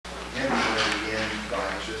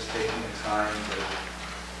time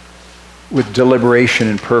with deliberation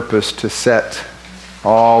and purpose to set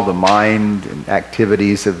all the mind and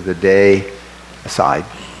activities of the day aside.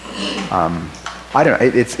 I don't know,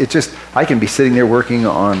 it's just, I can be sitting there working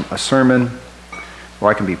on a sermon, or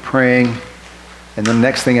I can be praying, and the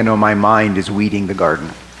next thing I know, my mind is weeding the garden.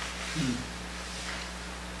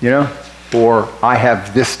 You know? Or I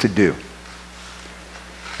have this to do.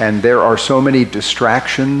 And there are so many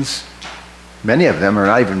distractions. Many of them are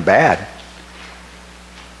not even bad.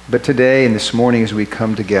 But today and this morning as we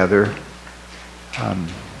come together,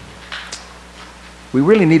 we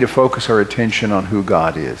really need to focus our attention on who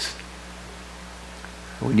God is.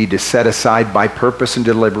 We need to set aside by purpose and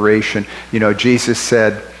deliberation. You know, Jesus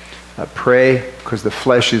said, pray because the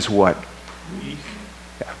flesh is what? Weak.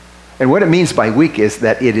 Yeah. And what it means by weak is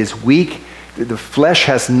that it is weak. The flesh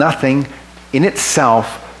has nothing in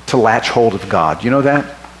itself to latch hold of God. You know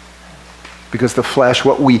that? Because the flesh,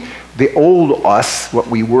 the old us, what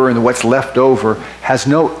we were and what's left over, has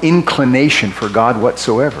no inclination for God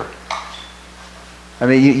whatsoever. I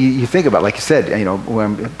mean, you think about it, like you said, you know,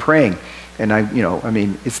 when I'm praying, and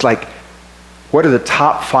it's like, what are the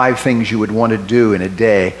top 5 things you would want to do in a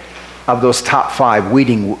day? Of those top 5,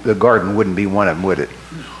 weeding the garden wouldn't be one of them, would it?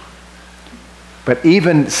 But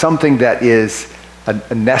even something that is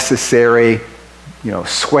a necessary, you know,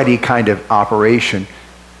 sweaty kind of operation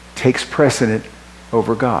takes precedent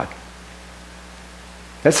over God.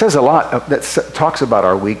 That says a lot. That talks about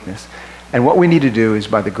our weakness. And what we need to do is,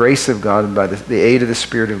 by the grace of God and by the aid of the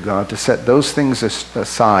Spirit of God, to set those things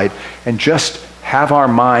aside and just have our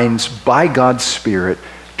minds, by God's Spirit,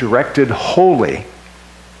 directed wholly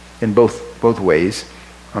in both ways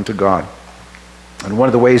unto God. And one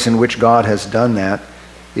of the ways in which God has done that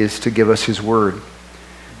is to give us His Word.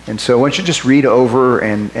 And so I want you to just read over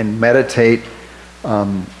and meditate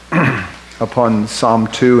upon Psalm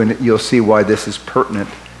 2, and you'll see why this is pertinent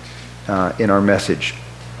in our message.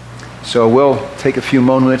 So we'll take a few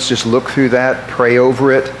moments, just look through that, pray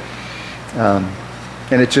over it.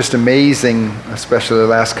 And it's just amazing, especially the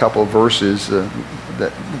last couple of verses,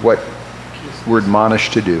 that what we're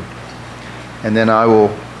admonished to do. And then I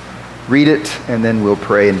will read it, and then we'll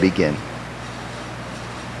pray and begin.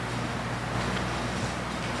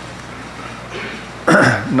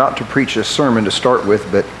 Not to preach a sermon to start with,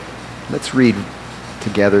 but let's read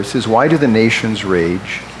together. It says, "Why do the nations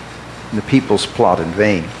rage and the peoples plot in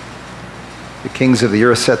vain? The kings of the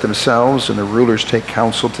earth set themselves, and the rulers take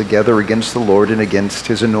counsel together against the Lord and against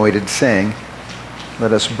His anointed, saying,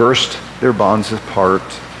 let us burst their bonds apart,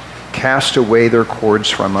 cast away their cords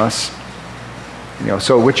from us." You know,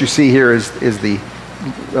 so what you see here is the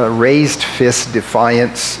raised fist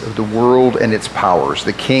defiance of the world and its powers,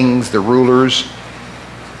 the kings, the rulers,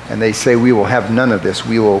 and they say, we will have none of this.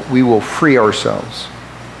 We will free ourselves.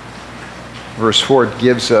 Verse 4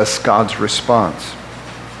 gives us God's response.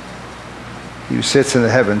 He who sits in the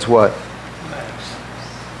heavens, what?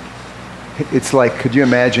 It's like, could you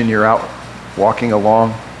imagine you're out walking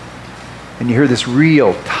along and you hear this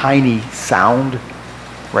real tiny sound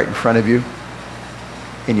right in front of you,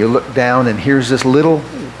 and you look down and here's this little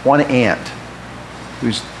one ant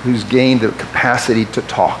who's gained the capacity to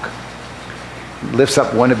talk. It lifts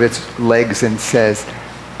up one of its legs and says,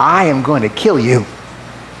 I am going to kill you.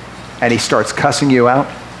 And he starts cussing you out.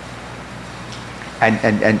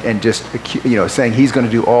 And just, you know, saying he's going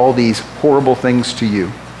to do all these horrible things to you.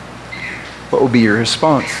 What will be your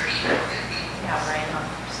response?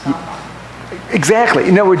 Exactly.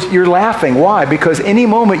 In other words, you're laughing. Why? Because any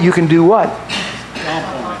moment you can do what?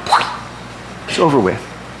 It's over with.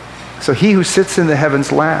 So he who sits in the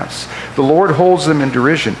heavens laughs. The Lord holds them in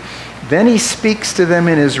derision. Then he speaks to them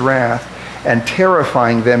in his wrath and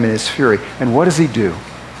terrifying them in his fury. And what does he do?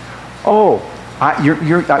 Oh,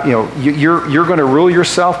 you're going to rule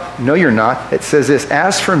yourself? No, you're not. It says this,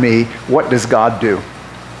 as for me, what does God do?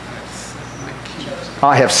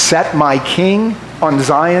 I have set my king on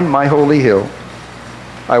Zion, my holy hill.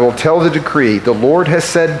 I will tell the decree. The Lord has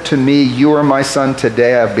said to me, you are my son.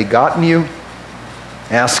 Today I have begotten you.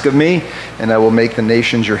 Ask of me, and I will make the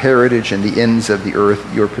nations your heritage and the ends of the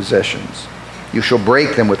earth your possessions. You shall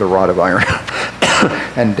break them with a rod of iron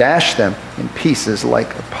and dash them in pieces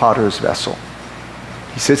like a potter's vessel.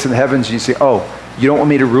 He sits in the heavens and you say, oh, you don't want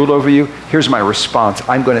me to rule over you? Here's my response.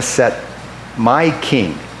 I'm going to set my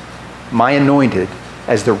king, my anointed,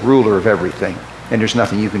 as the ruler of everything. And there's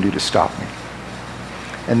nothing you can do to stop me.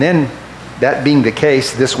 And then, that being the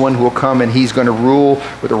case, this one will come and he's going to rule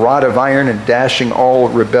with a rod of iron and dashing all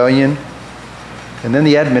rebellion. And then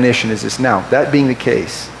the admonition is this. Now, that being the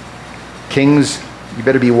case, kings, you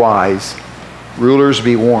better be wise. Rulers,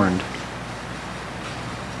 be warned.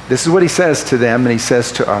 This is what he says to them, and he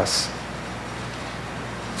says to us.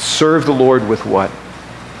 Serve the Lord with what?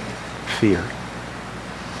 Fear.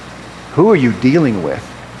 Who are you dealing with?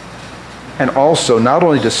 And also, not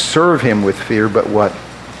only to serve him with fear, but what?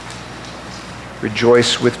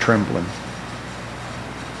 Rejoice with trembling.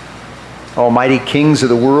 Almighty kings of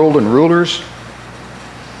the world and rulers,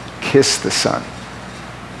 kiss the Son.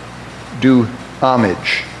 Do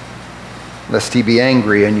homage, lest he be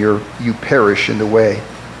angry and you perish in the way.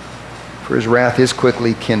 For his wrath is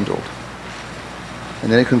quickly kindled. And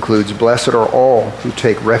then it concludes, blessed are all who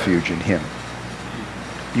take refuge in him.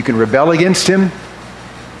 You can rebel against him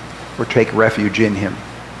or take refuge in him.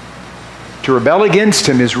 To rebel against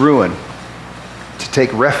him is ruin. To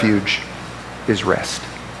take refuge is rest.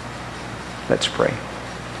 Let's pray.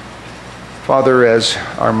 Father, as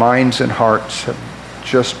our minds and hearts have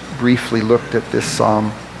just briefly looked at this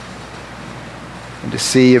psalm and to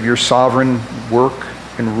see of your sovereign work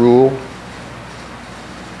and rule,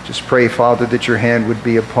 just pray, Father, that your hand would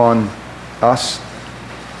be upon us,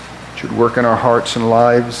 that you'd work in our hearts and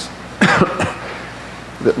lives,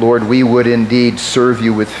 that, Lord, we would indeed serve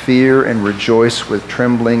you with fear and rejoice with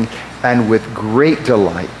trembling, and with great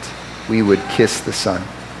delight we would kiss the Son.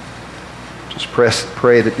 Just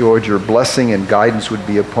pray that, Lord, your blessing and guidance would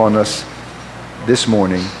be upon us this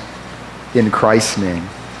morning. In Christ's name,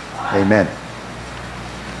 amen.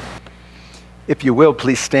 If you will,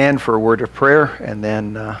 please stand for a word of prayer, and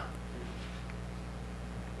then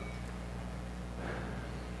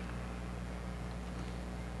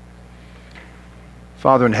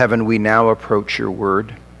Father in heaven, we now approach your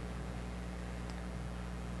word.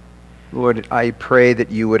 Lord, I pray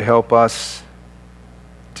that you would help us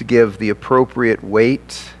to give the appropriate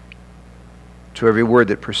weight to every word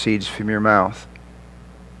that proceeds from your mouth.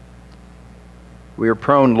 We are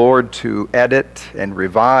prone, Lord, to edit and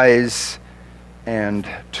revise and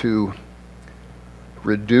to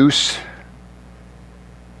reduce.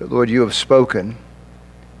 But Lord, you have spoken,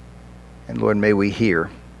 and Lord, may we hear.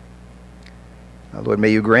 Lord, may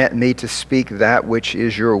you grant me to speak that which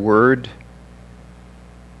is your word,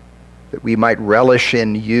 that we might relish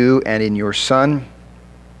in you and in your Son,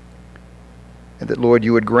 and that, Lord,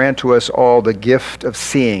 you would grant to us all the gift of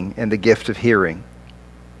seeing and the gift of hearing.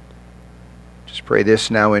 Just pray this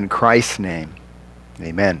now in Christ's name.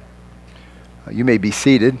 Amen. You may be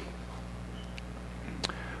seated.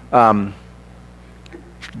 We're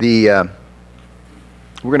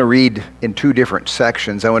going to read in two different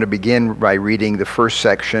sections. I want to begin by reading the first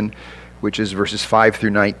section, which is verses 5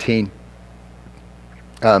 through 19.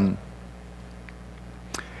 One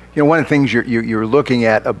of the things you're looking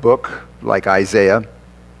at a book like Isaiah,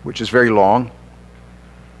 which is very long,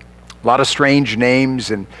 a lot of strange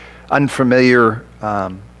names and unfamiliar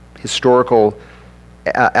historical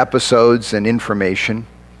episodes and information,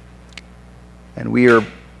 and we are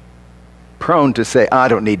prone to say, I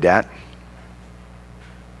don't need that.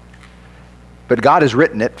 But God has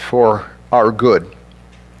written it for our good,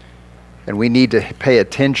 and we need to pay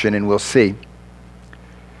attention, and we'll see.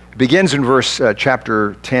 It begins in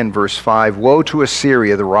chapter 10, verse 5. Woe to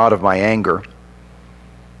Assyria, the rod of my anger.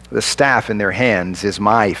 The staff in their hands is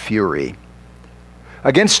my fury.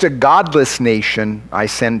 Against a godless nation I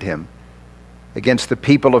send him. Against the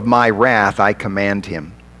people of my wrath I command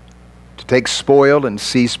him. To take spoil and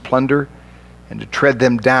seize plunder, and to tread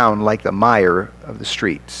them down like the mire of the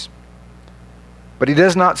streets. But he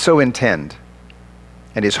does not so intend,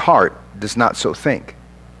 and his heart does not so think.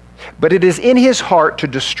 But it is in his heart to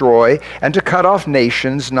destroy and to cut off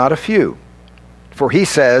nations, not a few. For he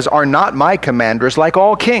says, are not my commanders like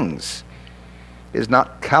all kings? Is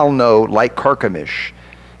not Calno like Carchemish?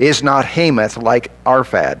 Is not Hamath like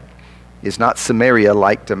Arphad? Is not Samaria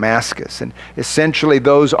like Damascus? And essentially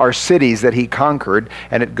those are cities that he conquered,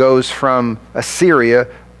 and it goes from Assyria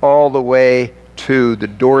all the way to the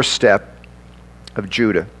doorstep of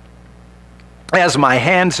Judah. As my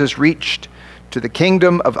hands has reached to the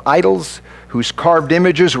kingdom of idols, whose carved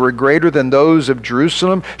images were greater than those of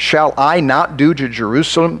Jerusalem, shall I not do to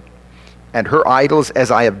Jerusalem and her idols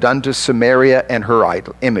as I have done to Samaria and her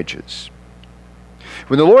idol images?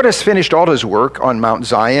 When the Lord has finished all his work on Mount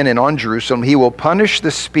Zion and on Jerusalem, he will punish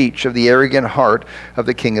the speech of the arrogant heart of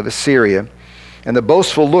the king of Assyria and the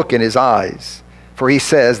boastful look in his eyes. For he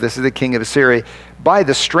says, this is the king of Assyria, by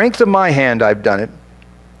the strength of my hand I've done it,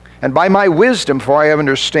 and by my wisdom, for I have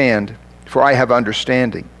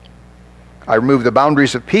understanding. I remove the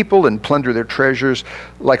boundaries of people and plunder their treasures.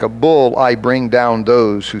 Like a bull I bring down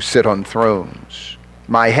those who sit on thrones.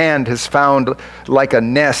 My hand has found like a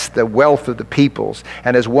nest the wealth of the peoples,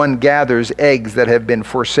 and as one gathers eggs that have been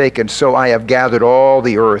forsaken, so I have gathered all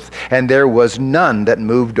the earth, and there was none that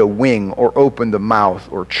moved a wing or opened the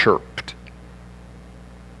mouth or chirped.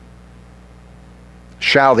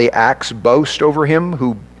 Shall the axe boast over him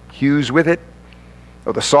who hews with it,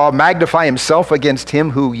 or the saw magnify himself against him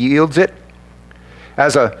who yields it?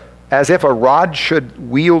 As if a rod should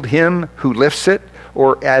wield him who lifts it,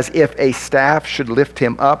 or as if a staff should lift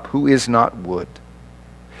him up who is not wood.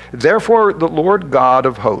 Therefore the Lord God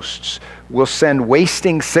of hosts will send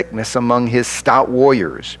wasting sickness among his stout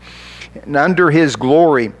warriors, and under his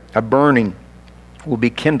glory a burning will be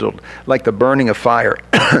kindled like the burning of fire.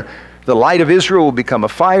 The light of Israel will become a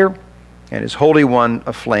fire, and his Holy One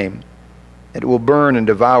a flame. It will burn and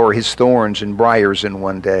devour his thorns and briars in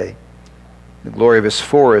one day. The glory of his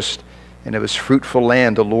forest and of his fruitful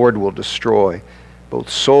land the Lord will destroy, both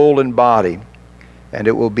soul and body, and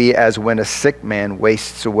it will be as when a sick man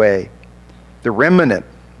wastes away. The remnant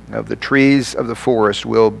of the trees of the forest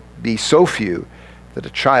will be so few that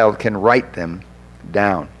a child can write them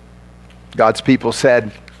down. God's people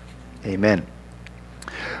said, Amen.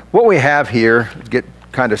 What we have here,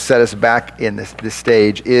 kind of set us back in this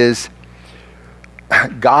stage, is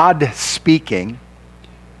God speaking,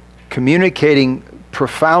 communicating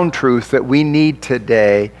profound truth that we need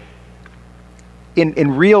today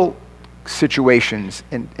in real situations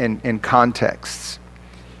and contexts.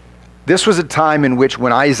 This was a time in which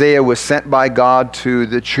when Isaiah was sent by God to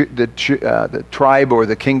the tribe or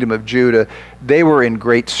the kingdom of Judah, they were in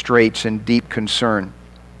great straits and deep concern.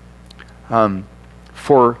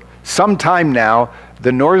 For some time now,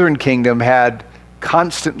 the northern kingdom had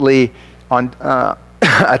constantly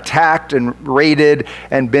attacked and raided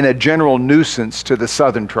and been a general nuisance to the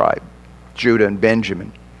southern tribe, Judah and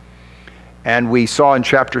Benjamin. And we saw in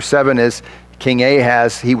chapter 7 as King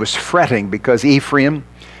Ahaz, he was fretting because Ephraim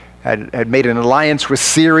had made an alliance with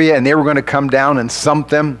Syria, and they were going to come down and thump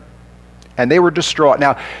them, and they were distraught.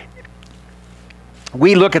 Now,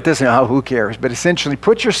 we look at this and, oh, who cares? But essentially,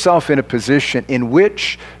 put yourself in a position in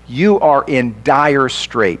which you are in dire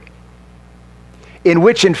strait, in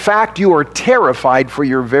which, in fact, you are terrified for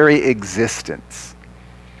your very existence,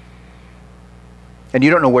 and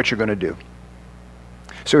you don't know what you're going to do.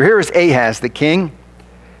 So here is Ahaz, the king,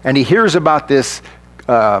 and he hears about this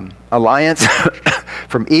alliance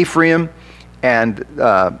from Ephraim and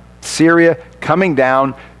Syria coming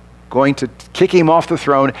down, going to kick him off the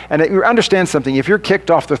throne. And you understand something, if you're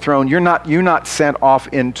kicked off the throne, you're not sent off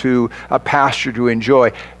into a pasture to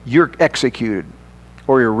enjoy. You're executed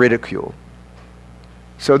or you're ridiculed.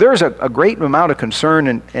 So there's a great amount of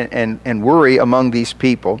concern and worry among these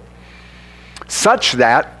people, such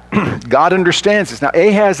that God understands this. Now,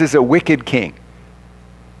 Ahaz is a wicked king,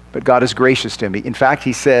 but God is gracious to him. In fact,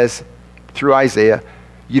 he says through Isaiah,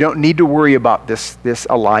 you don't need to worry about this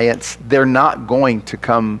alliance. They're not going to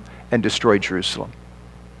come and destroy Jerusalem.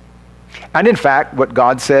 And in fact, what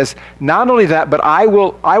God says, not only that, but I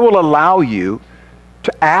will allow you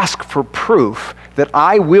to ask for proof that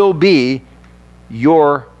I will be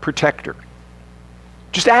your protector.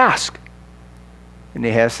 Just ask. And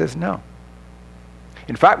Ahaz says no.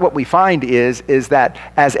 In fact, what we find is that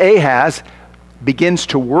as Ahaz begins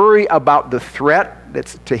to worry about the threat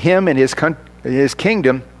that's to him and his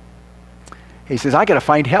kingdom, he says, I got to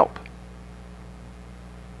find help.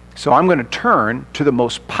 So I'm going to turn to the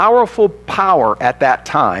most powerful power at that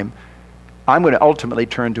time. I'm going to ultimately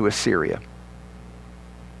turn to Assyria.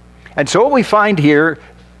 And so what we find here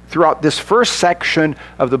throughout this first section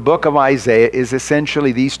of the book of Isaiah is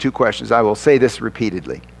essentially these two questions. I will say this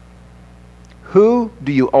repeatedly. Who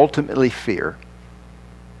do you ultimately fear?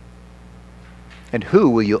 And who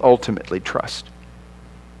will you ultimately trust?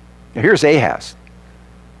 Now here's Ahaz.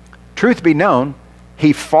 Truth be known,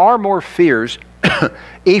 he far more fears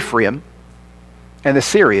Ephraim and the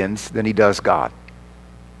Syrians than he does God.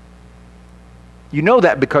 You know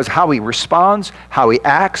that because how he responds, how he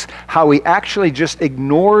acts, how he actually just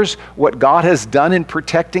ignores what God has done in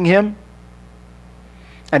protecting him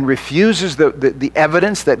and refuses the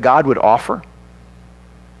evidence that God would offer.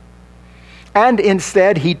 And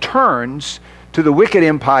instead, he turns to the wicked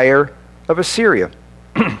empire of Assyria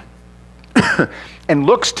and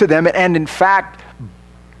looks to them and, in fact,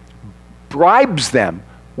 bribes them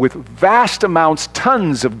with vast amounts,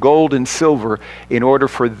 tons of gold and silver in order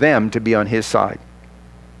for them to be on his side.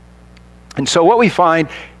 And so what we find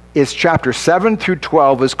is chapter 7 through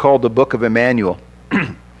 12 is called the book of Emmanuel.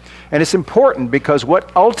 And it's important because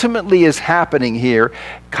what ultimately is happening here,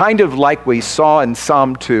 kind of like we saw in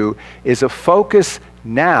Psalm 2, is a focus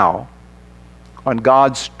now on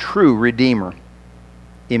God's true Redeemer.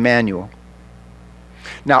 Emmanuel.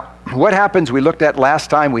 Now, what happens, we looked at last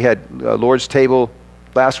time, we had Lord's table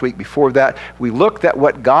last week. Before that, we looked at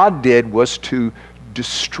what God did was to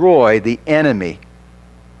destroy the enemy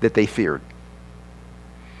that they feared.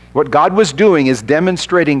 What God was doing is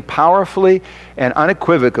demonstrating powerfully and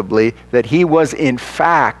unequivocally that he was in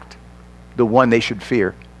fact the one they should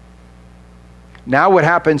fear. Now what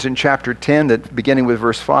happens in chapter 10, that beginning with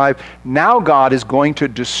verse 5, now God is going to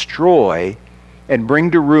destroy and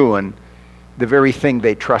bring to ruin the very thing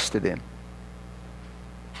they trusted in.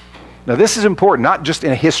 Now this is important, not just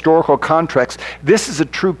in a historical context. This is a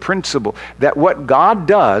true principle that what God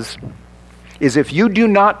does is if you do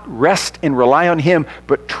not rest and rely on him,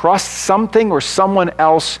 but trust something or someone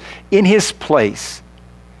else in his place,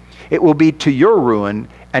 it will be to your ruin,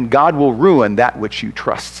 and God will ruin that which you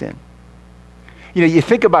trust in. You know, you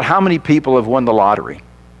think about how many people have won the lottery.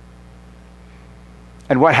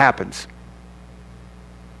 And what happens?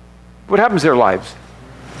 What happens to their lives?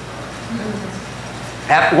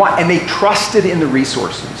 And they trusted in the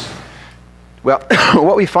resources. Well,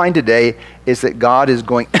 what we find today is that God is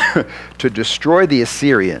going to destroy the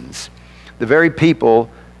Assyrians, the very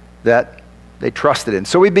people that they trusted in.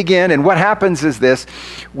 So we begin, and what happens is this: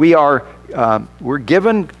 we're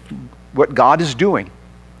given what God is doing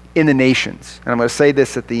in the nations. And I'm going to say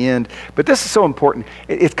this at the end, but this is so important.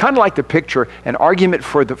 It's kind of like the picture, an argument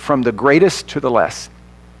from the greatest to the less.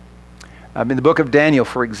 In the book of Daniel,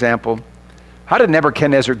 for example, how did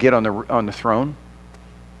Nebuchadnezzar get on the throne?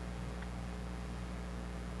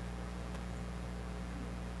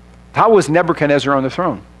 How was Nebuchadnezzar on the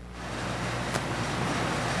throne?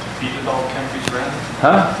 Defeated all countries around?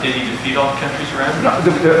 Huh? Did he defeat all countries around?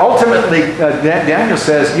 No, ultimately, Daniel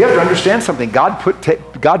says, you have to understand something. God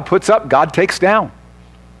puts up, God takes down.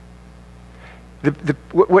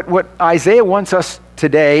 What Isaiah wants us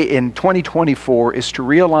today in 2024 is to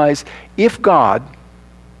realize if God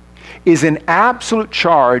is in absolute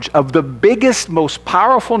charge of the biggest, most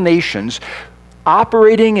powerful nations,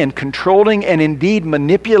 operating and controlling and indeed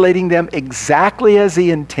manipulating them exactly as he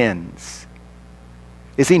intends,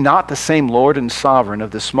 is he not the same Lord and sovereign of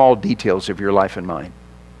the small details of your life and mine?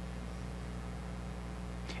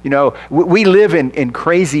 You know, we live in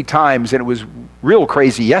crazy times, and it was real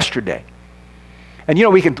crazy yesterday. And you know,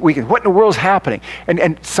 we can what in the world's happening?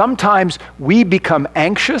 And sometimes we become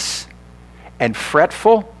anxious and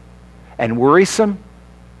fretful and worrisome.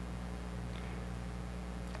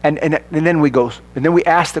 And then we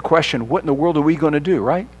ask the question, what in the world are we going to do,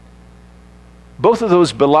 right? Both of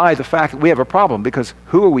those belie the fact that we have a problem, because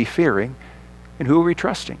who are we fearing and who are we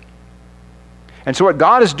trusting? And so what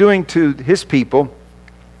God is doing to his people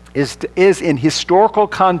is in historical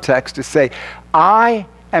context to say, I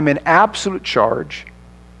am in absolute charge,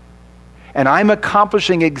 and I'm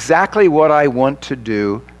accomplishing exactly what I want to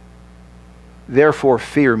do. Therefore,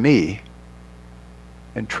 fear me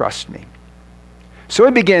and trust me. So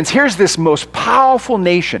it begins, here's this most powerful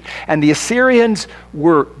nation, and the Assyrians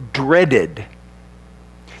were dreaded.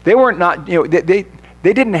 They weren't they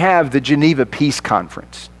didn't have the Geneva Peace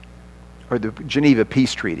Conference or the Geneva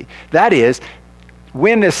Peace Treaty. That is,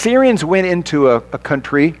 when the Assyrians went into a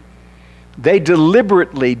country, they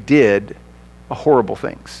deliberately did horrible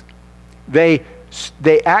things. They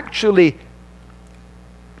actually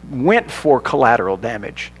went for collateral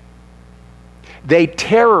damage. They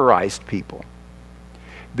terrorized people.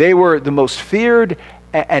 They were the most feared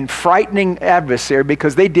and frightening adversary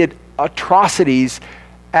because they did atrocities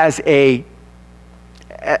as a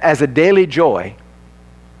daily joy.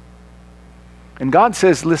 And God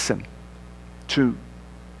says, listen to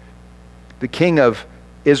the king of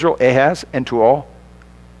Israel, Ahaz, and to all,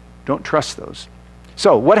 don't trust those.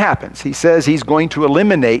 So what happens? He says he's going to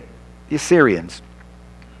eliminate the Assyrians.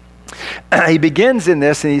 He begins in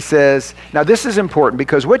this and he says, now this is important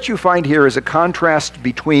because what you find here is a contrast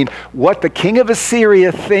between what the king of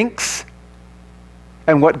Assyria thinks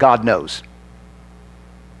and what God knows.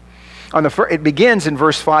 It begins in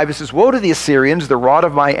verse 5. It says, woe to the Assyrians, the rod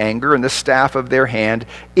of my anger and the staff of their hand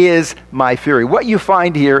is my fury. What you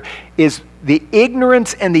find here is the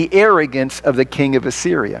ignorance and the arrogance of the king of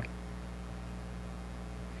Assyria.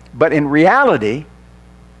 But in reality,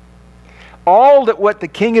 all that what the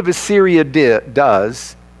king of Assyria did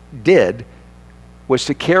was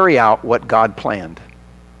to carry out what God planned.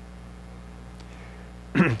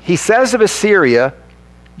 He says of Assyria,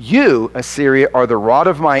 you, Assyria, are the rod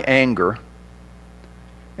of my anger,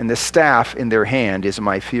 and the staff in their hand is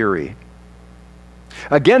my fury.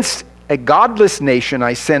 Against a godless nation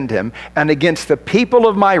I send him, and against the people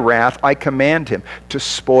of my wrath I command him to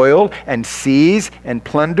spoil and seize and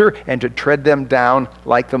plunder and to tread them down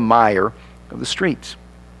like the mire of the streets.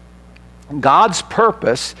 God's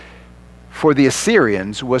purpose for the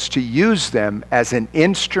Assyrians was to use them as an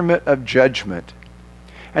instrument of judgment.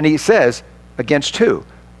 And he says, against who?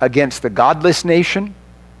 Against the godless nation,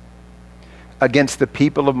 against the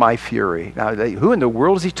people of my fury. Now, who in the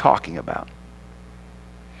world is he talking about?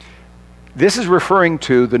 This is referring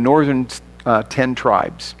to the northern 10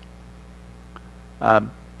 tribes.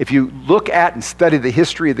 If you look at and study the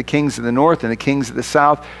history of the kings of the north and the kings of the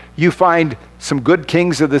south, you find some good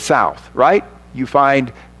kings of the south, right? You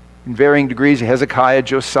find in varying degrees Hezekiah,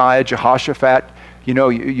 Josiah, Jehoshaphat. You know,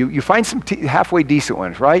 you find some halfway decent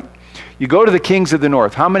ones, right? You go to the kings of the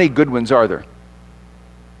north. How many good ones are there?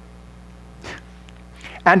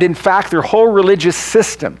 And in fact, their whole religious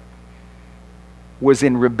system was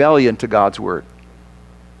in rebellion to God's word.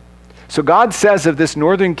 So God says of this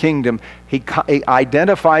northern kingdom, he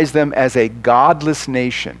identifies them as a godless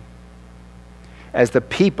nation, as the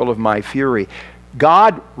people of my fury.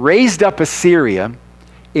 God raised up Assyria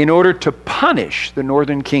in order to punish the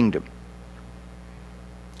northern kingdom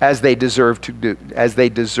as they deserve to do, as they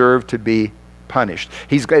deserve to be punished.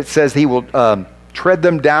 It says he will tread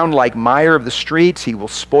them down like mire of the streets. He will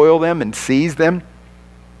spoil them and seize them.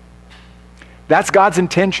 That's God's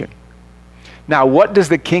intention. Now, what does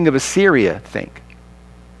the king of Assyria think?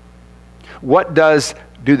 What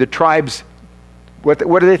do the tribes, what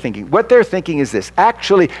are they thinking? What they're thinking is this.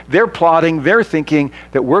 Actually, they're plotting, they're thinking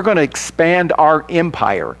that we're going to expand our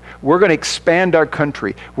empire. We're going to expand our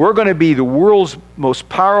country. We're going to be the world's most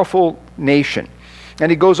powerful nation. And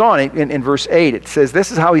he goes on in verse 8, it says,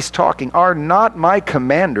 this is how he's talking. Are not my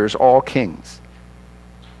commanders all kings?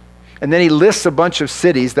 And then he lists a bunch of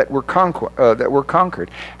cities that were conquered.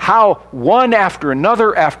 How one after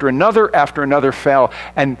another, after another, after another fell.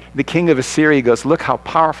 And the king of Assyria goes, look how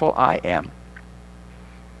powerful I am.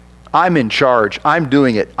 I'm in charge. I'm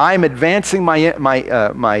doing it. I'm advancing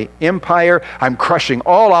my empire. I'm crushing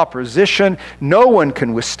all opposition. No one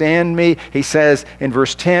can withstand me. He says in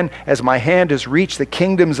verse 10, as my hand has reached the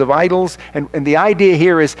kingdoms of idols. And the idea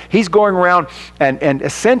here is he's going around and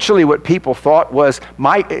essentially what people thought was,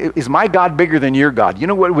 is my God bigger than your God? You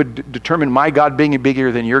know what would determine my God being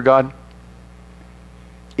bigger than your God?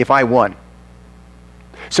 If I won.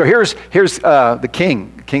 So here's the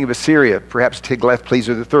king of Assyria, perhaps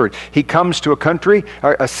Tiglath-Pileser III. He comes to a country,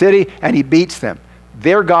 or a city, and he beats them.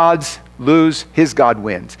 Their gods lose, his God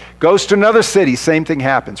wins. Goes to another city, same thing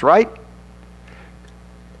happens, right?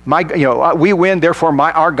 We win, therefore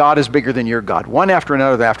our God is bigger than your God. One after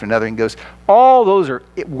another, and goes, all those are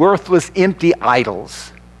worthless, empty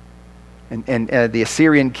idols. And the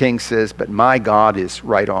Assyrian king says, but my God is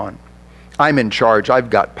right on. I'm in charge. I've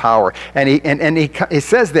got power. And he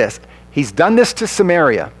says this. He's done this to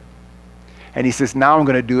Samaria. And he says, now I'm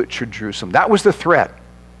going to do it to Jerusalem. That was the threat.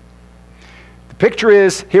 The picture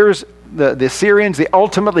is, here's the Assyrians. They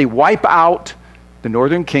ultimately wipe out the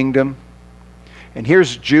northern kingdom. And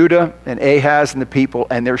here's Judah and Ahaz and the people,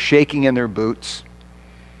 and they're shaking in their boots.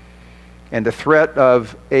 And the threat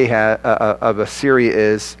of Assyria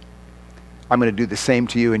is, I'm going to do the same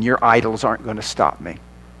to you, and your idols aren't going to stop me.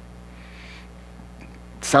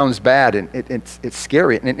 Sounds bad, and it's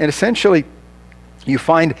scary. And essentially, you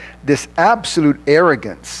find this absolute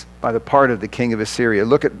arrogance by the part of the king of Assyria.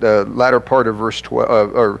 Look at the latter part of verse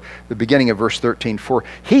 12, or the beginning of verse 13. For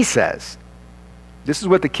he says, this is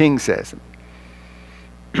what the king says.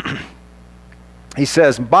 He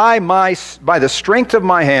says, by the strength of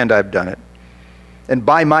my hand I've done it, and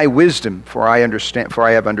by my wisdom, for I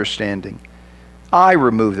have understanding. I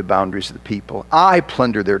remove the boundaries of the people. I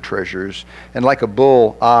plunder their treasures. And like a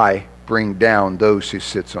bull, I bring down those who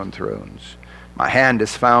sits on thrones. My hand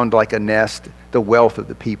is found like a nest, the wealth of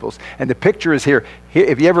the peoples. And the picture is here.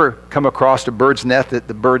 Have you ever come across a bird's nest that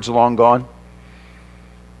the bird's long gone?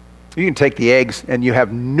 You can take the eggs and you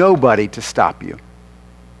have nobody to stop you.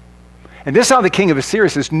 And this is how the king of Assyria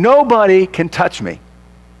says, nobody can touch me.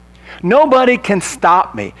 Nobody can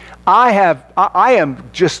stop me. I am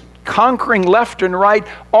just conquering left and right.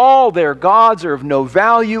 All their gods are of no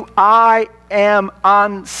value. I am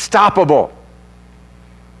unstoppable.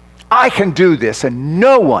 I can do this and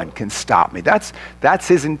no one can stop me. That's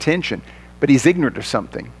his intention. But he's ignorant of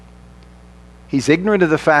something. He's ignorant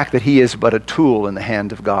of the fact that he is but a tool in the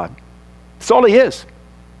hand of God. That's all he is.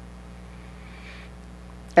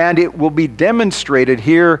 And it will be demonstrated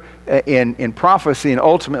here in prophecy, and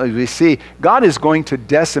ultimately we see God is going to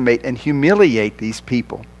decimate and humiliate these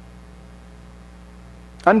people,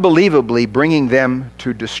 unbelievably bringing them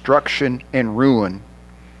to destruction and ruin.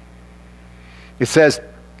 It says,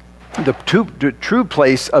 The true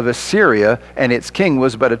place of Assyria and its king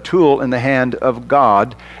was but a tool in the hand of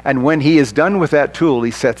God, and when he is done with that tool,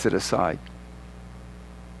 he sets it aside.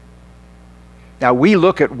 Now, we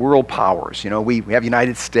look at world powers. You know, we have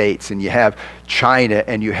United States, and you have China,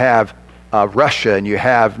 and you have Russia, and you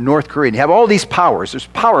have North Korea, and you have all these powers. There's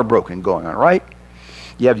power broken going on, right?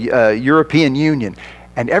 You have European Union,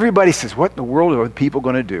 and everybody says, what in the world are people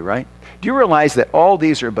going to do, right? Do you realize that all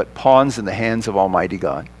these are but pawns in the hands of Almighty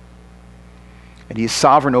God? And he is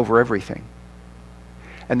sovereign over everything.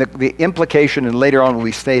 And the implication, and later on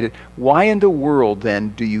we stated, why in the world then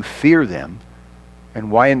do you fear them?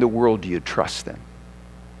 And why in the world do you trust them?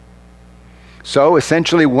 So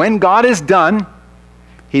essentially, when God is done,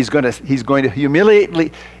 he's going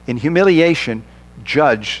to in humiliation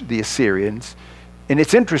judge the Assyrians. And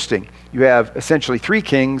it's interesting. You have essentially 3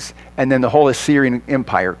 kings, and then the whole Assyrian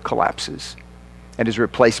empire collapses and is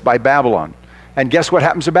replaced by Babylon. And guess what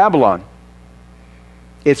happens to Babylon?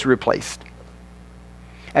 It's replaced.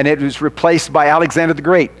 And it was replaced by Alexander the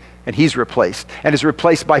Great, and he's replaced. And is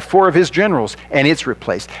replaced by 4 of his generals, and it's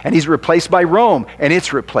replaced. And he's replaced by Rome, and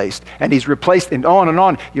it's replaced. And he's replaced, and on and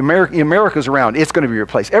on. America's around, it's going to be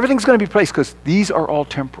replaced. Everything's going to be replaced because these are all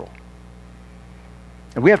temporal.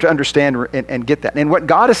 And we have to understand and get that. And what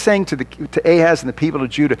God is saying to Ahaz and the people of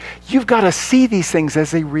Judah, you've got to see these things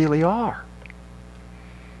as they really are.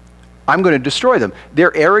 I'm going to destroy them.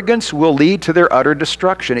 Their arrogance will lead to their utter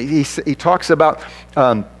destruction. He talks about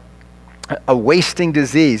a wasting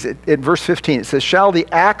disease. In verse 15, it says, shall the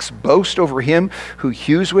axe boast over him who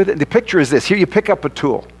hews with it? The picture is this. Here you pick up a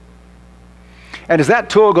tool. And is that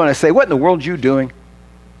tool going to say, what in the world are you doing?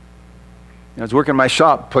 I was working in my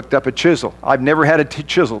shop, picked up a chisel. I've never had a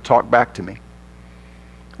chisel talk back to me.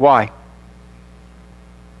 Why?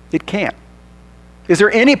 It can't. Is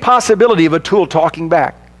there any possibility of a tool talking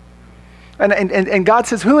back? And God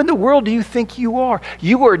says, who in the world do you think you are?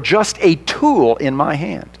 You are just a tool in my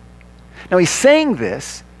hand. Now he's saying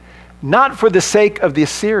this not for the sake of the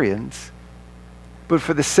Assyrians, but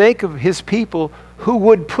for the sake of his people who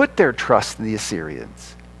would put their trust in the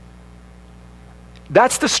Assyrians.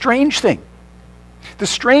 That's the strange thing. The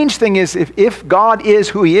strange thing is if God is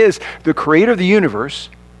who he is, the creator of the universe,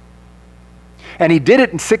 and he did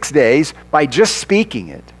it in 6 days by just speaking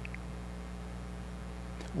it,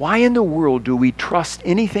 why in the world do we trust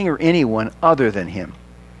anything or anyone other than him?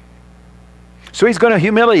 So he's going to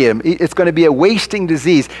humiliate them. It's going to be a wasting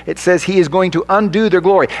disease. It says he is going to undo their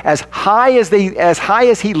glory. As high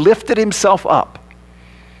as he lifted himself up,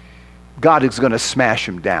 God is going to smash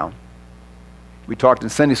him down. We talked in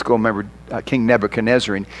Sunday school, remember King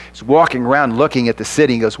Nebuchadnezzar, and he's walking around looking at the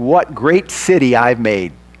city. He goes, what great city I've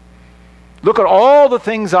made. Look at all the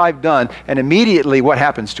things I've done. And immediately what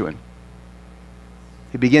happens to him?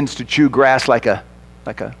 He begins to chew grass like an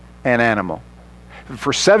animal.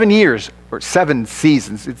 For 7 years, or 7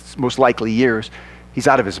 seasons, it's most likely years, he's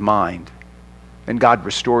out of his mind. And God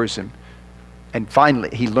restores him. And finally,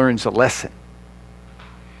 he learns a lesson.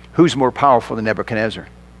 Who's more powerful than Nebuchadnezzar?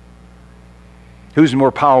 Who's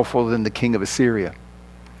more powerful than the king of Assyria?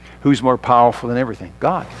 Who's more powerful than everything?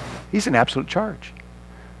 God. He's in absolute charge.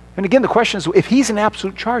 And again, the question is, if he's in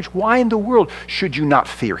absolute charge, why in the world should you not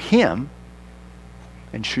fear him?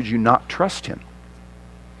 And should you not trust him?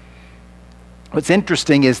 What's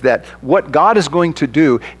interesting is that what God is going to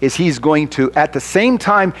do is he's going to, at the same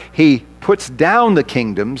time he puts down the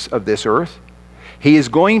kingdoms of this earth, he is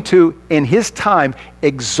going to, in his time,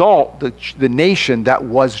 exalt the nation that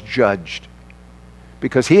was judged.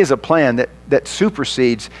 Because he has a plan that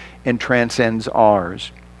supersedes and transcends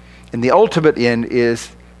ours. And the ultimate end is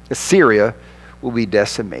Assyria will be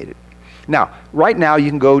decimated. Now, right now you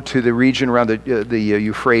can go to the region around the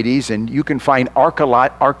Euphrates and you can find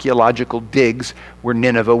archaeological digs where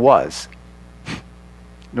Nineveh was.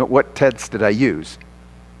 What text did I use?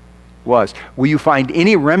 Was. Will you find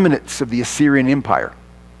any remnants of the Assyrian Empire?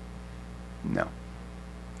 No.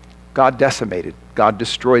 God decimated. God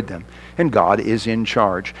destroyed them. And God is in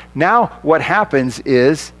charge. Now what happens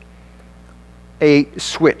is a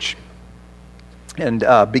switch. And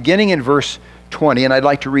beginning in verse 20, and I'd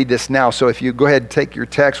like to read this now, so if you go ahead and take your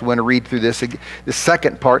text, we want to read through this. The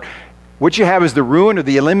second part, what you have is the ruin or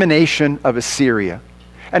the elimination of Assyria.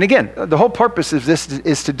 And again, the whole purpose of this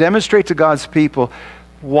is to demonstrate to God's people,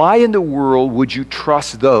 why in the world would you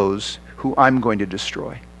trust those who I'm going to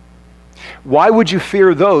destroy? Why would you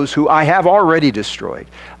fear those who I have already destroyed?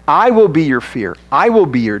 I will be your fear, I will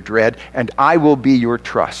be your dread, and I will be your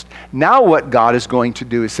trust. Now what God is going to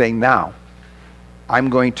do is saying, now, I'm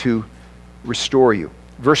going to restore you.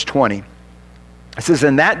 Verse 20, it says,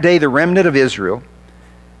 in that day the remnant of Israel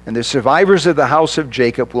And the survivors of the house of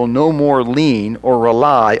Jacob will no more lean or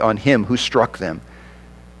rely on him who struck them,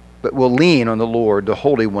 but will lean on the Lord, the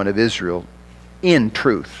Holy One of Israel, in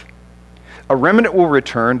truth. A remnant will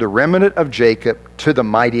return, the remnant of Jacob, to the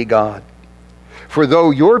mighty God. For though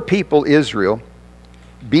your people Israel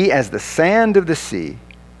be as the sand of the sea,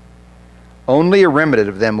 only a remnant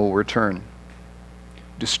of them will return.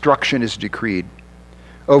 Destruction is decreed,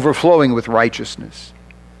 overflowing with righteousness.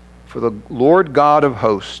 For the Lord God of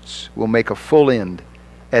hosts will make a full end,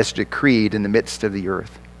 as decreed in the midst of the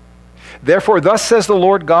earth. Therefore, thus says the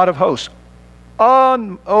Lord God of hosts,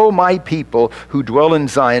 O my people who dwell in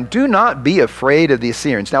Zion, do not be afraid of the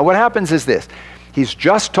Assyrians. Now what happens is this. He's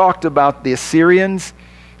just talked about the Assyrians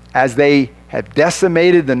as they have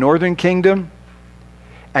decimated the northern kingdom.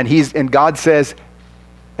 And God says,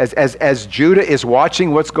 as Judah is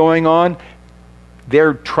watching what's going on,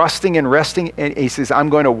 they're trusting and resting, and he says, I'm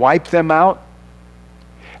going to wipe them out.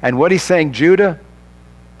 And what he's saying, Judah,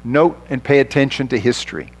 note and pay attention to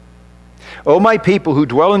history. O my people who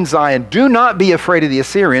dwell in Zion, do not be afraid of the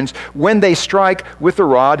Assyrians when they strike with the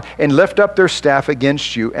rod and lift up their staff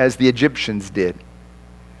against you, as the Egyptians did.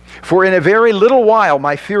 For in a very little while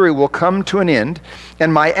my fury will come to an end,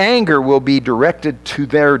 and my anger will be directed to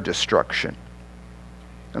their destruction.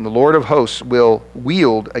 And the Lord of hosts will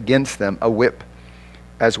wield against them a whip,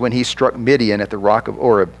 as when he struck Midian at the rock of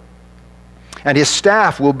Oreb. And his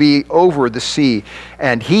staff will be over the sea,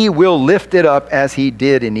 and he will lift it up as he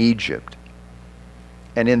did in Egypt.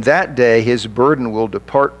 And in that day his burden will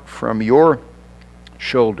depart from your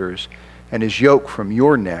shoulders, and his yoke from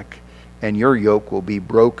your neck, and your yoke will be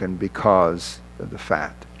broken because of the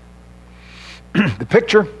fat. The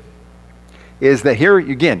picture is that here,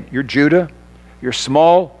 again, you're Judah, you're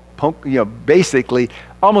small, basically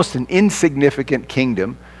almost an insignificant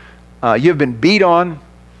kingdom. You've been beat on,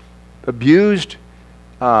 abused,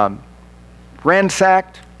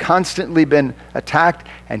 ransacked, constantly been attacked,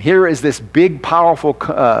 and here is this big, powerful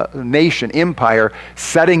nation, empire,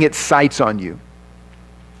 setting its sights on you.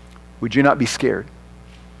 Would you not be scared?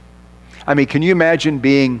 I mean, can you imagine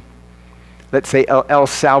being, let's say, El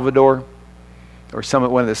Salvador, or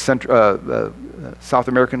one of the South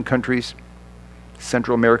American countries,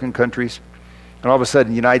 Central American countries, and all of a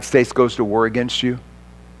sudden the United States goes to war against you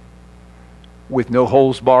with no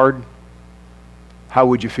holes barred? How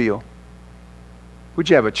would you feel? Would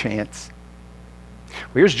you have a chance? Well,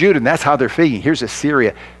 here's Judah, and that's how they're feeling. Here's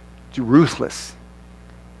Assyria, ruthless.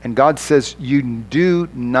 And God says, you do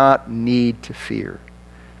not need to fear,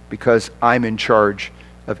 because I'm in charge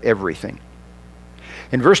of everything.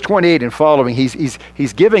 In verse 28 and following,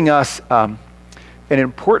 he's giving us an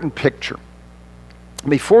important picture.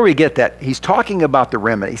 Before we get that, he's talking about the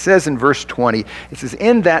remnant. He says in verse 20, it says,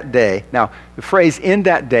 in that day. Now, the phrase in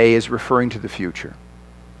that day is referring to the future.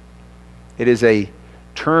 It is a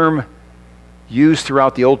term used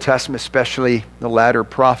throughout the Old Testament, especially the latter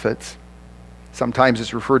prophets. Sometimes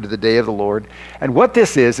it's referred to the day of the Lord. And what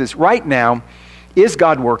this is right now, is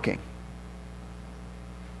God working?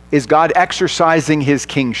 Is God exercising his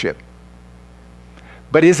kingship?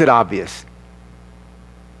 But is it obvious?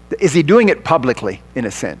 Is he doing it publicly, in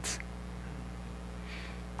a sense?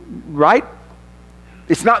 Right?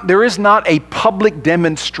 There is not a public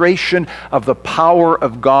demonstration of the power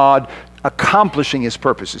of God accomplishing his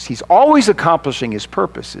purposes. He's always accomplishing his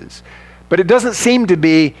purposes, but it doesn't seem to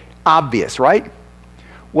be obvious, right?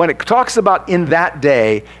 When it talks about in that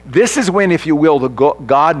day, this is when, if you will,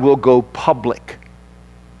 God will go public.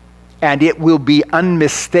 And it will be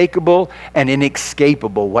unmistakable and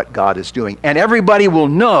inescapable what God is doing. And everybody will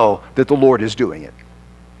know that the Lord is doing it.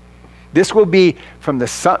 This will be from the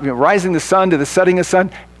sun, rising the sun to the setting of the sun.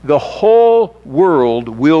 The whole world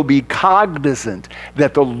will be cognizant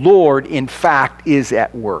that the Lord, in fact, is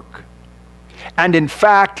at work. And in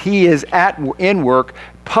fact, he is in work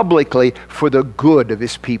publicly for the good of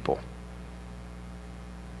his people.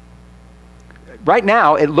 Right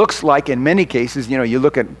now, it looks like in many cases, you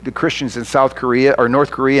look at the Christians in South Korea or North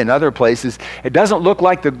Korea and other places, it doesn't look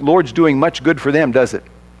like the Lord's doing much good for them, does it?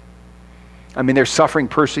 I mean, they're suffering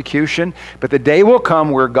persecution, but the day will come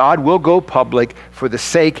where God will go public for the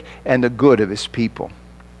sake and the good of his people.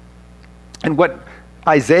 And what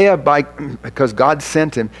Isaiah, because God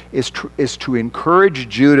sent him, is to encourage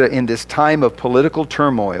Judah in this time of political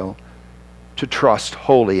turmoil to trust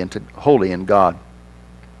wholly in God.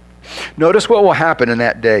 Notice what will happen in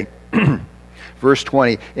that day. Verse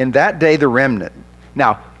 20, in that day the remnant.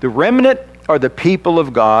 Now, the remnant are the people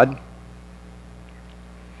of God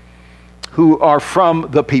who are from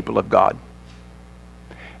the people of God.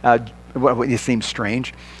 It seems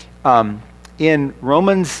strange. In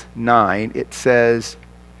Romans 9, it says,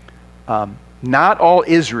 Not all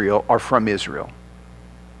Israel are from Israel.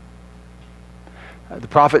 The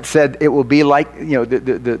prophet said it will be like,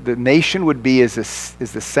 the nation would be as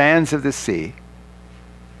the sands of the sea,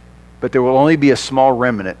 but there will only be a small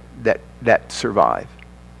remnant that survive.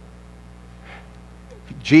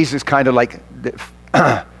 Jesus kind of like,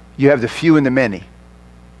 you have the few and the many.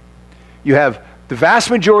 You have the vast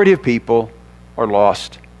majority of people are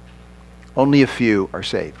lost. Only a few are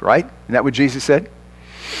saved, right? Isn't that what Jesus said?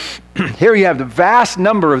 Here you have the vast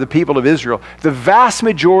number of the people of Israel. The vast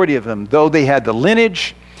majority of them, though they had the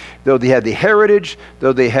lineage, though they had the heritage,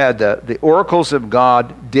 though they had the oracles of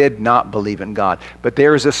God, did not believe in God. But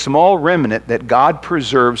there is a small remnant that God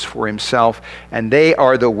preserves for himself, and they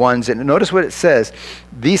are the ones. And notice what it says.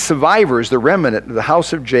 These survivors, the remnant of the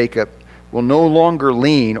house of Jacob, will no longer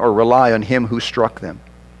lean or rely on him who struck them.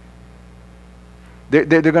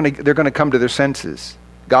 They're going to come to their senses.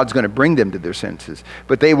 God's going to bring them to their senses.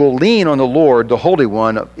 But they will lean on the Lord, the Holy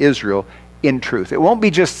One of Israel, in truth. It won't be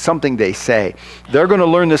just something they say. They're going to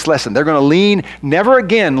learn this lesson. They're going to never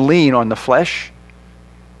again lean on the flesh,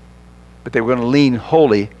 but they're going to lean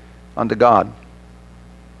wholly unto God.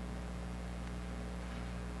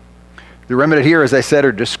 The remnant here, as I said,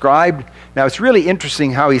 are described. Now, it's really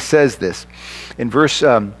interesting how he says this. In verse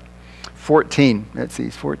 14, let's see,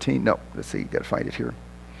 14, no, let's see, you've got to find it here.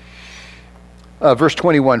 Verse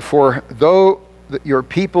 21, for though your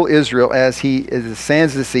people Israel, as he is the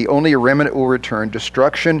sands of the sea, only a remnant will return.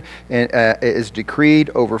 Destruction is decreed,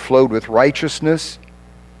 overflowed with righteousness.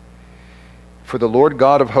 For the Lord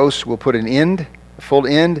God of hosts will put an end, a full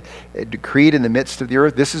end, decreed in the midst of the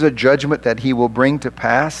earth. This is a judgment that he will bring to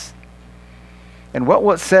pass. And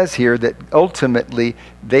what says here, that ultimately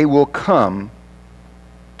they will come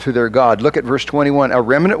to their God. Look at verse 21. A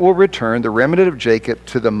remnant will return, the remnant of Jacob,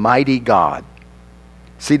 to the mighty God.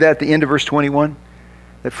 See that at the end of verse 21?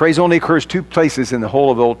 That phrase only occurs two places in the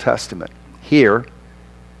whole of the Old Testament. Here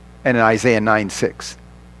and in Isaiah 9:6.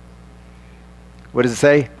 What does it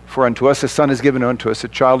say? For unto us a son is given, unto us a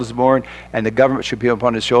child is born, and the government shall be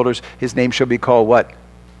upon his shoulders. His name shall be called what?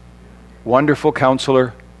 Wonderful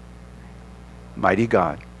Counselor, Mighty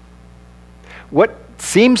God. What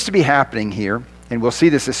seems to be happening here, and we'll see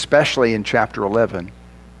this especially in chapter 11,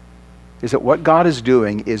 is that what God is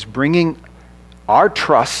doing is bringing our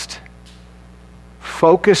trust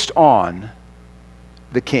focused on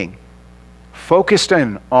the King, focused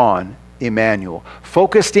in on Emmanuel,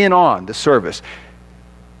 focused in on the service,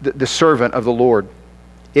 the servant of the Lord.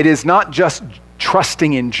 It is not just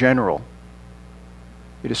trusting in general.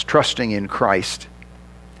 It is trusting in Christ,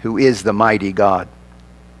 who is the mighty God.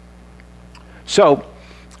 So,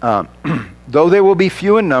 though they will be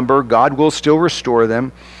few in number, God will still restore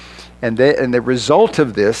them. And the result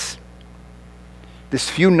of this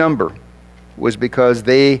few number, was because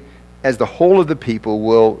they, as the whole of the people,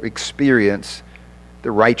 will experience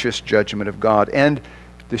the righteous judgment of God. And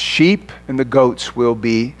the sheep and the goats will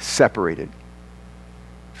be separated.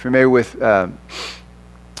 Familiar with,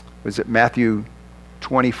 was it Matthew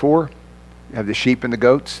 24? You have the sheep and the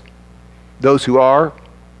goats. Those who are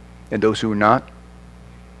and those who are not.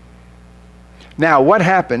 Now, what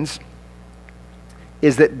happens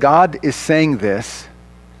is that God is saying this.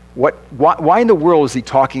 Why in the world is he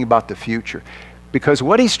talking about the future? Because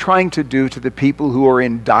what he's trying to do to the people who are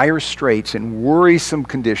in dire straits and worrisome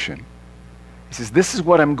condition, he says, this is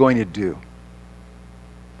what I'm going to do.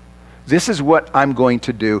 This is what I'm going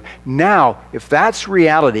to do. Now, if that's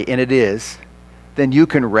reality, and it is, then you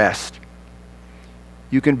can rest.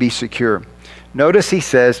 You can be secure. Notice he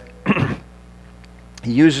says,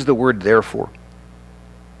 he uses the word therefore.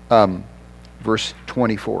 Verse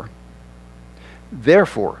 24.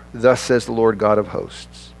 Therefore, thus says the Lord God of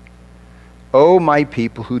hosts, O my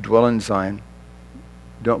people who dwell in Zion,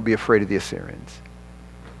 don't be afraid of the Assyrians.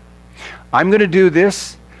 I'm going to do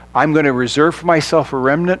this. I'm going to reserve for myself a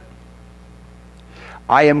remnant.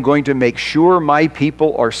 I am going to make sure my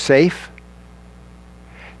people are safe.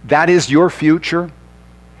 That is your future.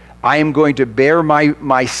 I am going to bear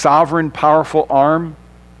my sovereign, powerful arm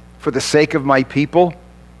for the sake of my people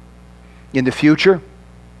in the future.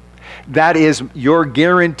 That is your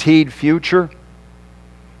guaranteed future.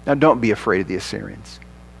 Now don't be afraid of the Assyrians.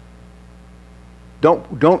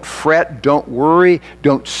 Don't fret, don't worry,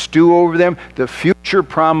 don't stew over them. The future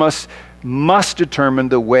promise must determine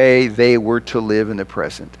the way they were to live in the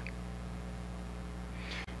present.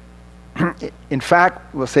 In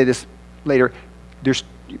fact, we'll say this later,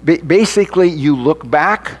 basically you look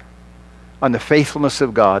back on the faithfulness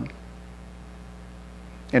of God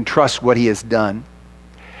and trust what he has done.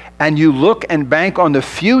 And you look and bank on the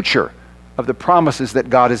future of the promises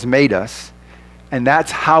that God has made us, And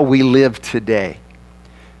that's how we live today.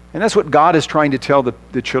 And that's what God is trying to tell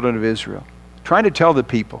the children of Israel. Trying to tell the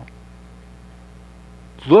people.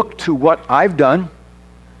 Look to what I've done.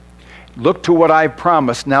 Look to what I've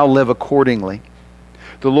promised. Now live accordingly.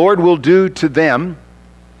 The Lord will do to them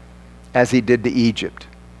as he did to Egypt.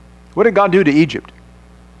 What did God do to Egypt?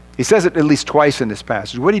 He says it at least twice in this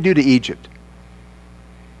passage. What did he do to Egypt?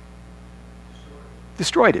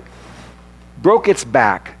 Destroyed it. Broke its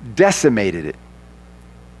back. Decimated it.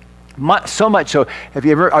 So much so,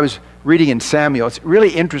 I was reading in Samuel, it's really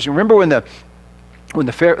interesting. Remember when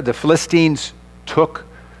the Philistines took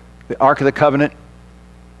the Ark of the Covenant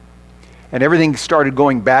and everything started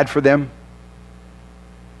going bad for them?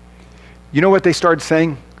 You know what they started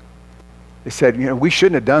saying? They said, we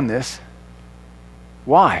shouldn't have done this.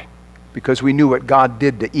 Why? Because we knew what God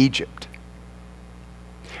did to Egypt.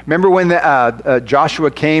 Remember when Joshua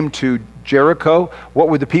came to Jericho? What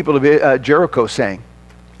were the people of Jericho saying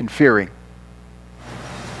and fearing?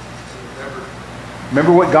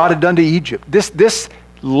 Remember what God had done to Egypt. This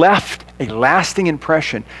left a lasting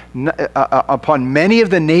impression upon many of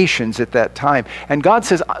the nations at that time. And God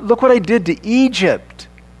says, look what I did to Egypt.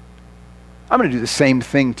 I'm going to do the same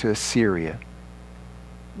thing to Assyria.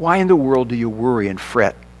 Why in the world do you worry and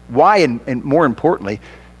fret? Why, and more importantly,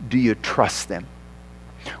 do you trust them?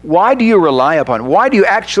 Why do you rely upon? Why do you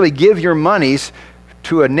actually give your monies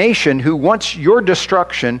to a nation who wants your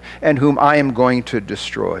destruction and whom I am going to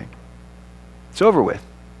destroy? It's over with.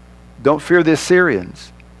 Don't fear the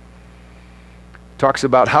Assyrians. Talks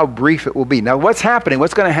about how brief it will be. Now what's happening,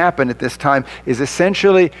 what's going to happen at this time is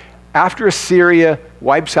essentially after Assyria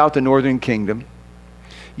wipes out the northern kingdom,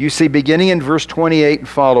 you see beginning in verse 28 and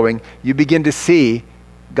following, you begin to see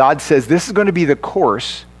God says this is going to be the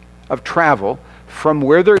course of travel from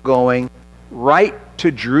where they're going right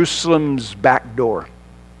to Jerusalem's back door.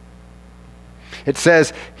 It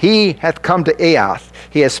says, he hath come to Aiath.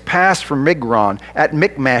 He has passed from Migron. At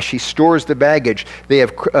Michmash he stores the baggage. They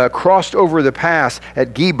have crossed over the pass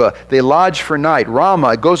at Geba. They lodge for night.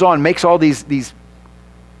 Ramah, it goes on, makes all these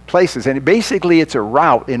places. And basically it's a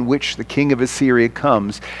route in which the king of Assyria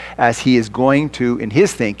comes as he is going to, in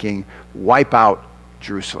his thinking, wipe out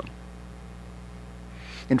Jerusalem.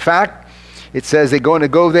 In fact, it says they're going to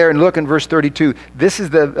go there and look in verse 32. This is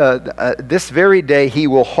this very day he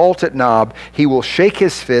will halt at Nob. He will shake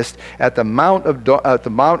his fist at the mount of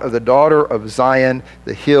the daughter of Zion,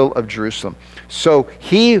 the hill of Jerusalem. So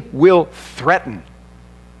he will threaten.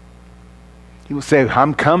 He will say,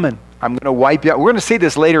 I'm coming. I'm going to wipe you out. We're going to see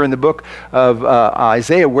this later in the book of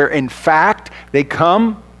Isaiah, where in fact they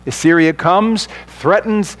come, Assyria comes,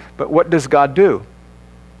 threatens, but what does God do?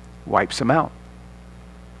 Wipes them out.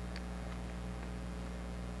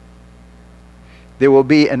 There will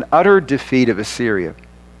be an utter defeat of Assyria.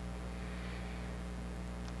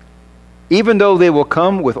 Even though they will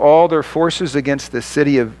come with all their forces against the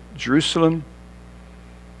city of Jerusalem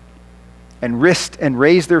and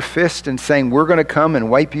raise their fist and saying, we're going to come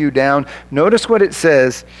and wipe you down. Notice what it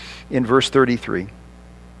says in verse 33.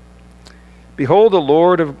 Behold, the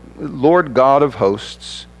Lord God of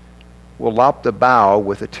hosts will lop the bow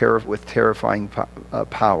with terrifying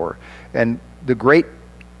power, and the great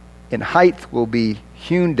in height will be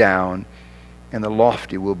hewn down, and the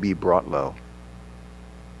lofty will be brought low.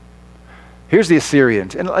 Here's the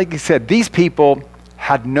Assyrians. And like I said, these people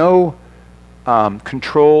had no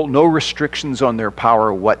control, no restrictions on their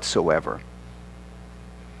power whatsoever.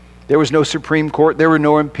 There was no Supreme Court. There were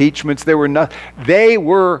no impeachments. There were nothing. They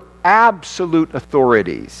were absolute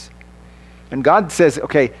authorities. And God says,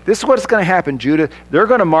 okay, this is what's going to happen, Judah. They're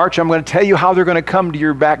going to march. I'm going to tell you how they're going to come to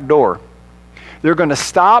your back door. They're going to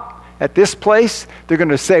stop at this place. They're going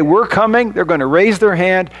to say, we're coming. They're going to raise their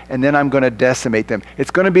hand, and then I'm going to decimate them. It's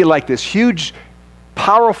going to be like this huge,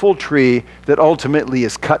 powerful tree that ultimately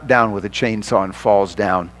is cut down with a chainsaw and falls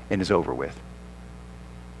down and is over with.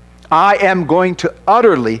 I am going to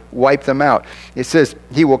utterly wipe them out. It says,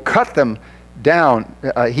 he will cut them down.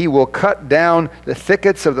 He will cut down the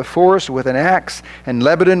thickets of the forest with an axe, and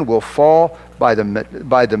Lebanon will fall by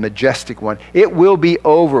the majestic one. It will be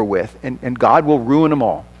over with, and God will ruin them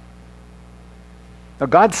all. Now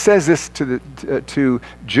God says this to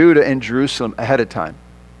Judah and Jerusalem ahead of time,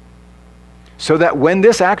 so that when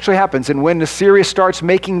this actually happens and when Assyria starts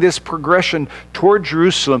making this progression toward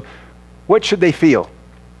Jerusalem, what should they feel?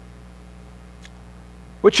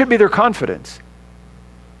 What should be their confidence?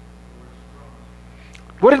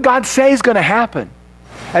 What did God say is going to happen?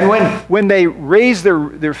 And when they raise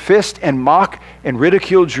their fist and mock and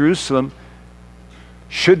ridicule Jerusalem,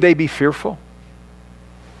 should they be fearful?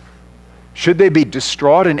 Should they be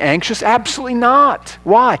distraught and anxious? Absolutely not.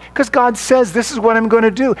 Why? Because God says, this is what I'm going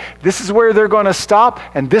to do. This is where they're going to stop,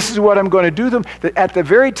 and this is what I'm going to do them. That at the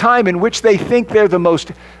very time in which they think they're the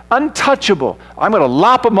most untouchable, I'm going to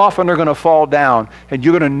lop them off and they're going to fall down, and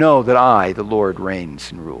you're going to know that I, the Lord,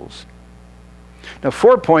 reigns and rules. Now,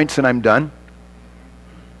 4 points and I'm done.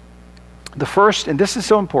 The first, and this is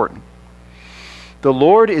so important, the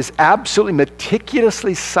Lord is absolutely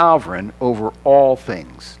meticulously sovereign over all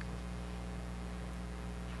things.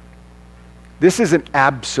 This is an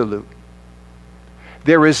absolute.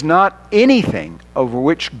 There is not anything over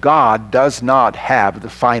which God does not have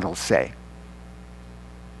the final say.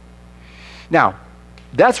 Now,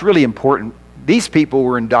 that's really important. These people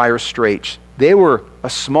were in dire straits. They were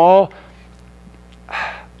a small,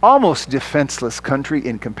 almost defenseless country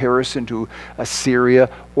in comparison to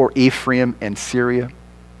Assyria or Ephraim and Syria.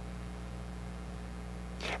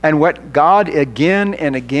 And what God again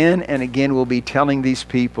and again and again will be telling these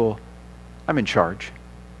people, I'm in charge.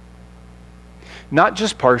 Not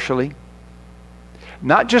just partially,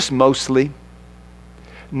 not just mostly,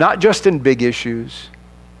 not just in big issues.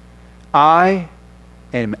 I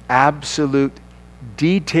am absolute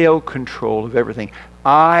detailed control of everything.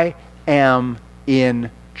 I am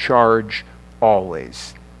in charge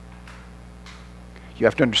always. You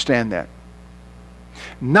have to understand that.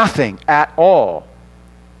 Nothing at all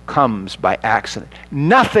comes by accident.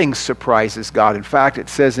 Nothing surprises God. In fact, it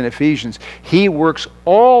says in Ephesians, He works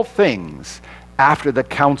all things after the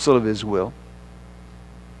counsel of His will.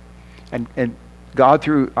 And God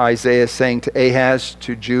through Isaiah saying to Ahaz,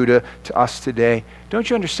 to Judah, to us today, don't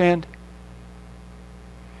you understand?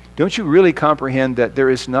 Don't you really comprehend that there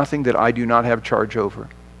is nothing that I do not have charge over?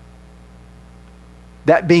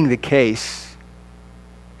 That being the case,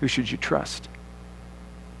 who should you trust?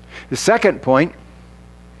 The second point,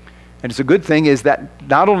 and it's a good thing, is that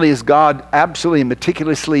not only is God absolutely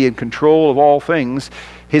meticulously in control of all things,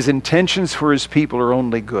 His intentions for His people are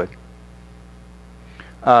only good.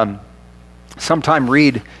 Sometime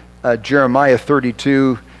read Jeremiah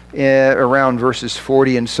 32 around verses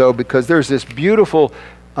 40 and so, because there's this beautiful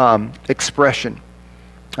expression.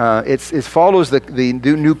 It follows the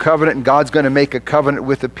new covenant, and God's going to make a covenant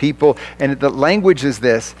with the people. And the language is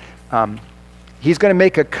this. He's going to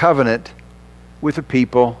make a covenant with the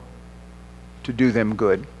people to do them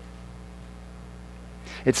good.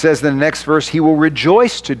 It says in the next verse, He will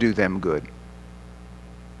rejoice to do them good.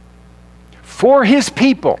 For His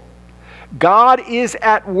people, God is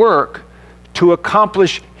at work to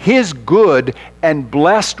accomplish His good and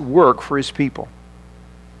blessed work for His people.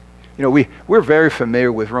 You know, we're very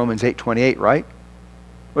familiar with Romans 8:28, right?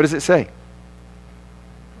 What does it say?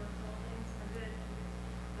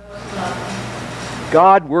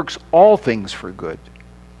 God works all things for good.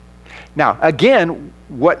 Now, again,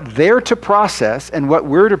 what they're to process and what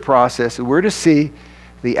we're to process, we're to see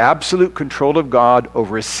the absolute control of God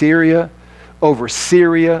over Assyria, over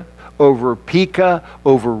Syria, over Pekah,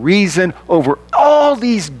 over Reason, over all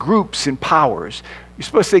these groups and powers. You're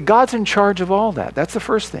supposed to say, God's in charge of all that. That's the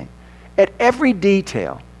first thing. At every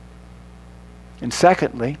detail. And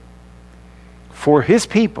secondly, for His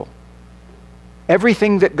people,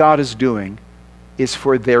 everything that God is doing is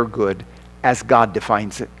for their good as God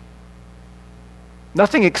defines it.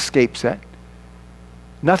 Nothing escapes that.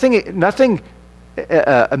 Nothing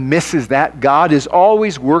misses that. God is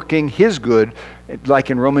always working His good, like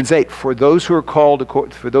in Romans 8, for those who are called,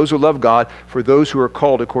 for those who love God, for those who are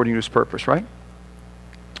called according to His purpose, right?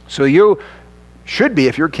 So you should be,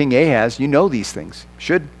 if you're King Ahaz, you know these things.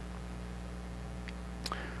 Should.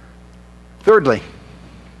 Thirdly,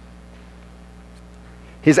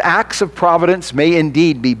 His acts of providence may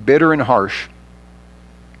indeed be bitter and harsh,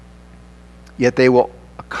 yet they will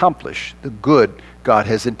accomplish the good God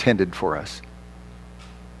has intended for us.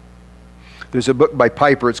 There's a book by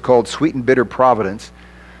Piper, it's called Sweet and Bitter Providence.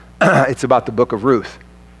 It's about the book of Ruth.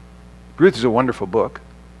 Ruth is a wonderful book.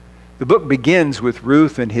 The book begins with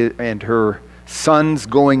Ruth and her sons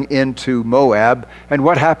going into Moab, and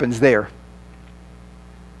what happens there?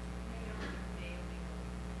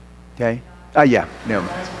 Okay. Yeah. No.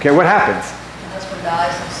 Okay. What happens? The husband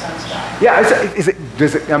dies and the sons die.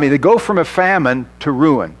 Yeah. They go from a famine to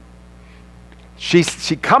ruin. She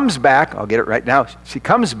comes back. I'll get it right now. She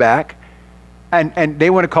comes back, and they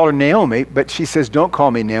want to call her Naomi, but she says, "Don't call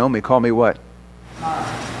me Naomi. Call me what?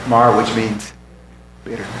 Mara, which means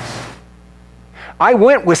bitterness. I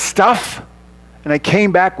went with stuff, and I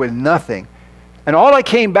came back with nothing, and all I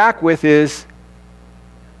came back with is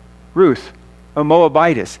Ruth, a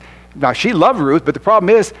Moabitess." Now, she loved Ruth, but the problem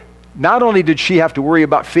is, not only did she have to worry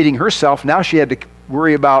about feeding herself, now she had to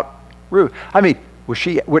worry about Ruth. I mean,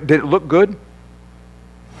 Did it look good?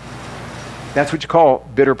 That's what you call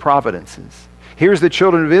bitter providences. Here's the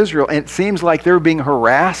children of Israel, and it seems like they're being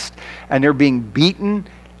harassed, and they're being beaten,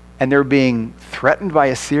 and they're being threatened by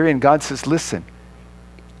Assyria, and God says, listen,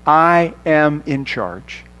 I am in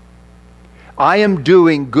charge. I am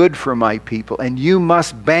doing good for my people, and you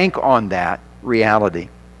must bank on that reality.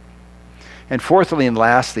 And fourthly and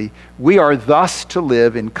lastly, we are thus to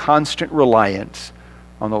live in constant reliance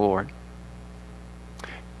on the Lord.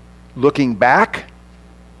 Looking back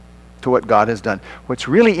to what God has done. What's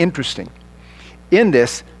really interesting, in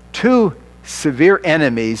this, two severe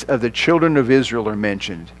enemies of the children of Israel are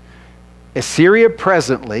mentioned. Assyria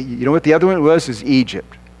presently, you know what the other one was? Is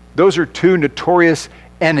Egypt. Those are two notorious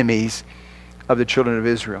enemies of the children of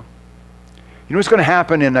Israel. You know what's going to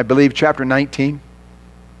happen in, I believe, chapter 19?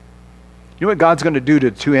 You know what God's going to do to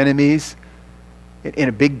two enemies in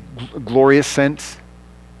a big, glorious sense?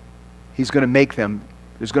 He's going to make them,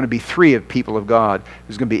 there's going to be three of people of God.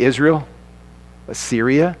 There's going to be Israel,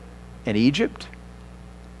 Assyria, and Egypt.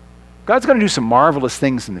 God's going to do some marvelous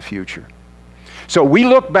things in the future. So we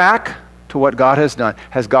look back to what God has done.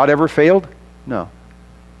 Has God ever failed? No.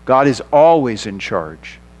 God is always in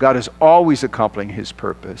charge. God is always accomplishing His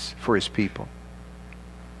purpose for His people.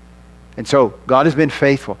 And so God has been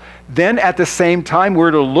faithful. Then at the same time,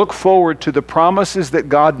 we're to look forward to the promises that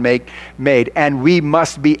God made, and we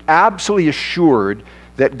must be absolutely assured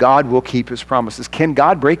that God will keep His promises. Can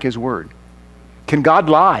God break His word? Can God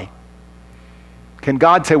lie? Can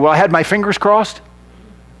God say, well, I had my fingers crossed?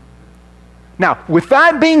 Now, with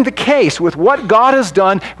that being the case, with what God has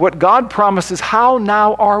done, what God promises, how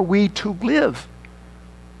now are we to live?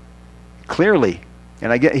 Clearly,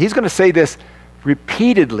 and He's going to say this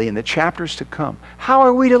repeatedly in the chapters to come. How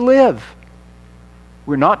are we to live?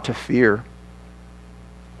 We're not to fear.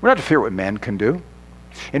 We're not to fear what man can do.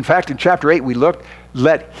 In fact, in chapter 8 we looked,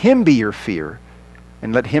 let Him be your fear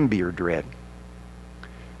and let Him be your dread.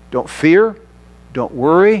 Don't fear, don't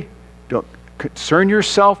worry, don't concern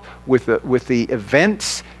yourself with the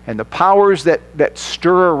events and the powers that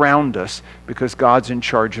stir around us, because God's in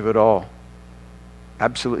charge of it all.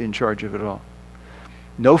 Absolutely in charge of it all.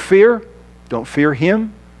 No fear. Don't fear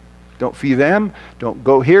Him. Don't fear them. Don't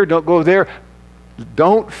go here. Don't go there.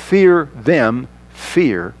 Don't fear them.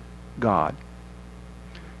 Fear God.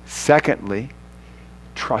 Secondly,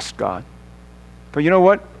 trust God. But you know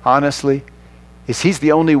what? Honestly, He's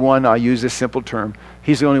the only one, I'll use this simple term,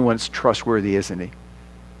 He's the only one that's trustworthy, isn't He?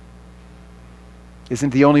 Isn't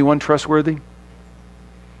the only one trustworthy?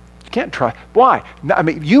 You can't trust. Why? I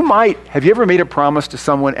mean, have you ever made a promise to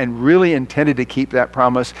someone and really intended to keep that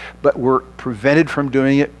promise, but were prevented from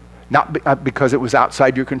doing it, not because it was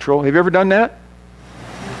outside your control? Have you ever done that?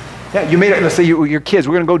 Yeah, you made it, let's say your kids,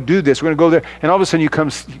 we're going to go do this, we're going to go there, and all of a sudden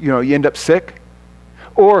you end up sick.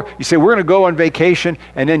 Or you say, we're going to go on vacation,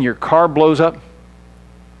 and then your car blows up.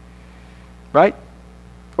 Right?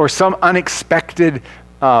 Or some unexpected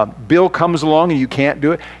bill comes along and you can't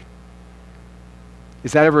do it.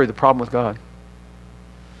 Is that ever the problem with God?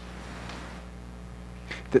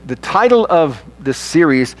 The title of this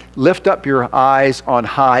series, Lift Up Your Eyes on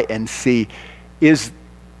High and See, is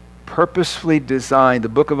purposefully designed. The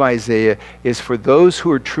book of Isaiah is for those who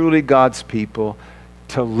are truly God's people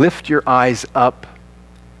to lift your eyes up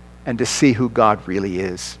and to see who God really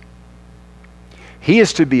is. He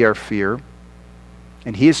is to be our fear,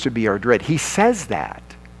 and He is to be our dread. He says that,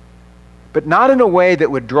 but not in a way that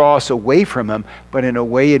would draw us away from Him, but in a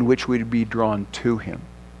way in which we'd be drawn to Him.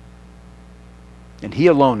 And He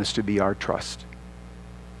alone is to be our trust.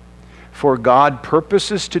 For God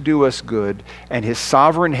purposes to do us good, and His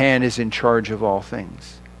sovereign hand is in charge of all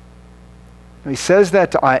things. He says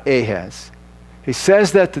that to Ahaz. He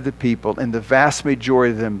says that to the people, and the vast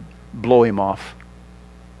majority of them blow Him off.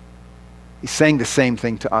 He's saying the same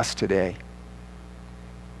thing to us today.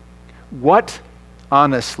 What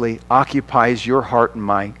honestly occupies your heart and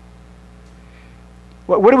mind?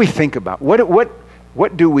 What do we think about? What are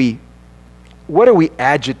we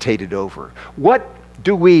agitated over? What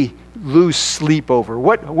do we lose sleep over?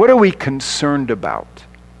 What are we concerned about?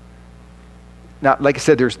 Now, like I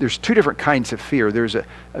said, there's two different kinds of fear. There's a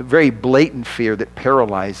very blatant fear that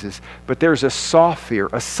paralyzes, but there's a soft fear,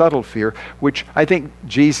 a subtle fear, which I think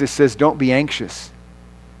Jesus says, don't be anxious.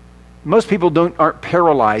 Most people aren't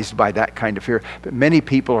paralyzed by that kind of fear, but many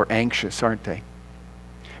people are anxious, aren't they?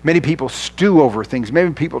 Many people stew over things.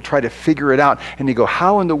 Many people try to figure it out, and they go,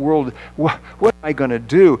 how in the world, what am I going to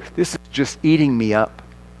do? This is just eating me up.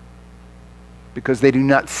 Because they do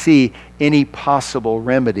not see any possible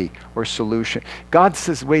remedy or solution. God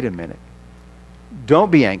says, wait a minute. Don't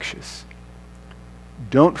be anxious.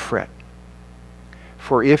 Don't fret.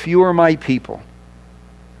 For if you are my people,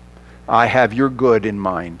 I have your good in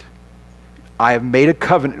mind. I have made a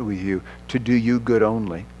covenant with you to do you good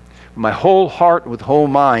only. With my whole heart, with whole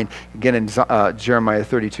mind, again in Jeremiah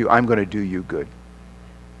 32, I'm going to do you good.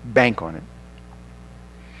 Bank on it.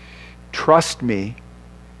 Trust me,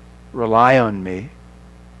 rely on me,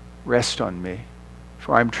 rest on me,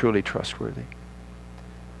 for I'm truly trustworthy.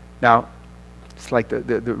 Now, it's like the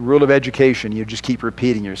rule of education. You just keep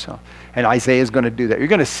repeating yourself. And Isaiah is going to do that. You're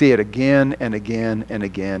going to see it again and again and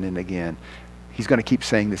again and again. He's going to keep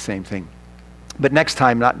saying the same thing. But next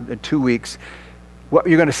time, not in 2 weeks, what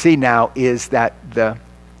you're going to see now is that the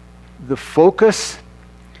focus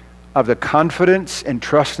of the confidence and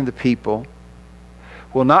trust in the people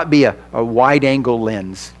will not be a wide-angle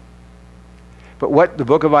lens. But what the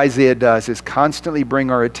book of Isaiah does is constantly bring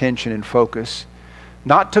our attention and focus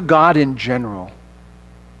not to God in general,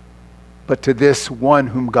 but to this one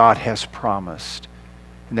whom God has promised,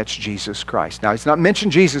 and that's Jesus Christ. Now, it's not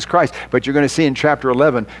mentioned Jesus Christ, but you're going to see in chapter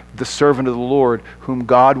 11, the servant of the Lord, whom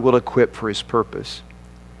God will equip for his purpose.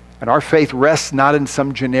 And our faith rests not in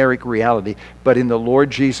some generic reality, but in the Lord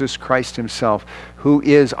Jesus Christ himself, who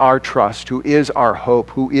is our trust, who is our hope,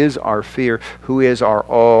 who is our fear, who is our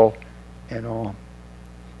all and all.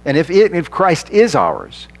 And if Christ is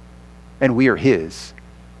ours, and we are his,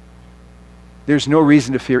 there's no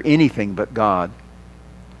reason to fear anything but God.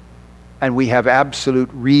 And we have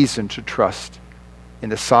absolute reason to trust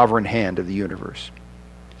in the sovereign hand of the universe.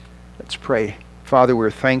 Let's pray. Father,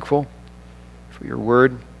 we're thankful for your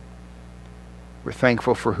word. We're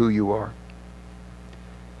thankful for who you are.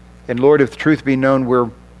 And Lord, if the truth be known,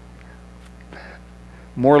 we're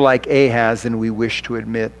more like Ahaz than we wish to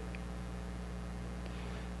admit.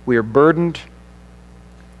 We are burdened,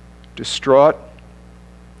 distraught,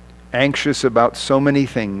 anxious about so many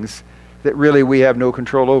things that really we have no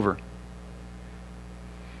control over.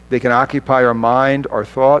 They can occupy our mind, our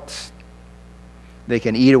thoughts. They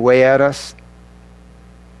can eat away at us.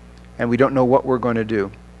 And we don't know what we're going to do.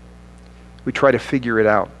 We try to figure it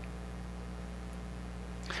out.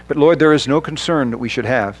 But Lord, there is no concern that we should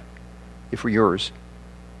have if we're yours.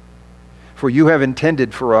 For you have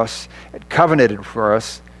intended for us, covenanted for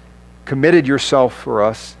us, committed yourself for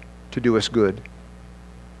us to do us good,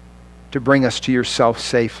 to bring us to yourself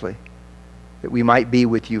safely, that we might be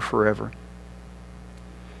with you forever.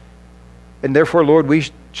 And therefore, Lord, we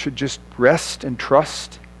should just rest and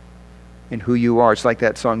trust in who you are. It's like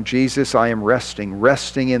that song, Jesus, I am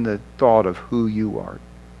resting in the thought of who you are.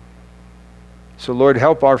 So Lord,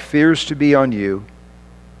 help our fears to be on you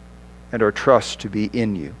and our trust to be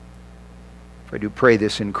in you. For I do pray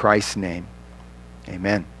this in Christ's name.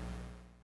 Amen.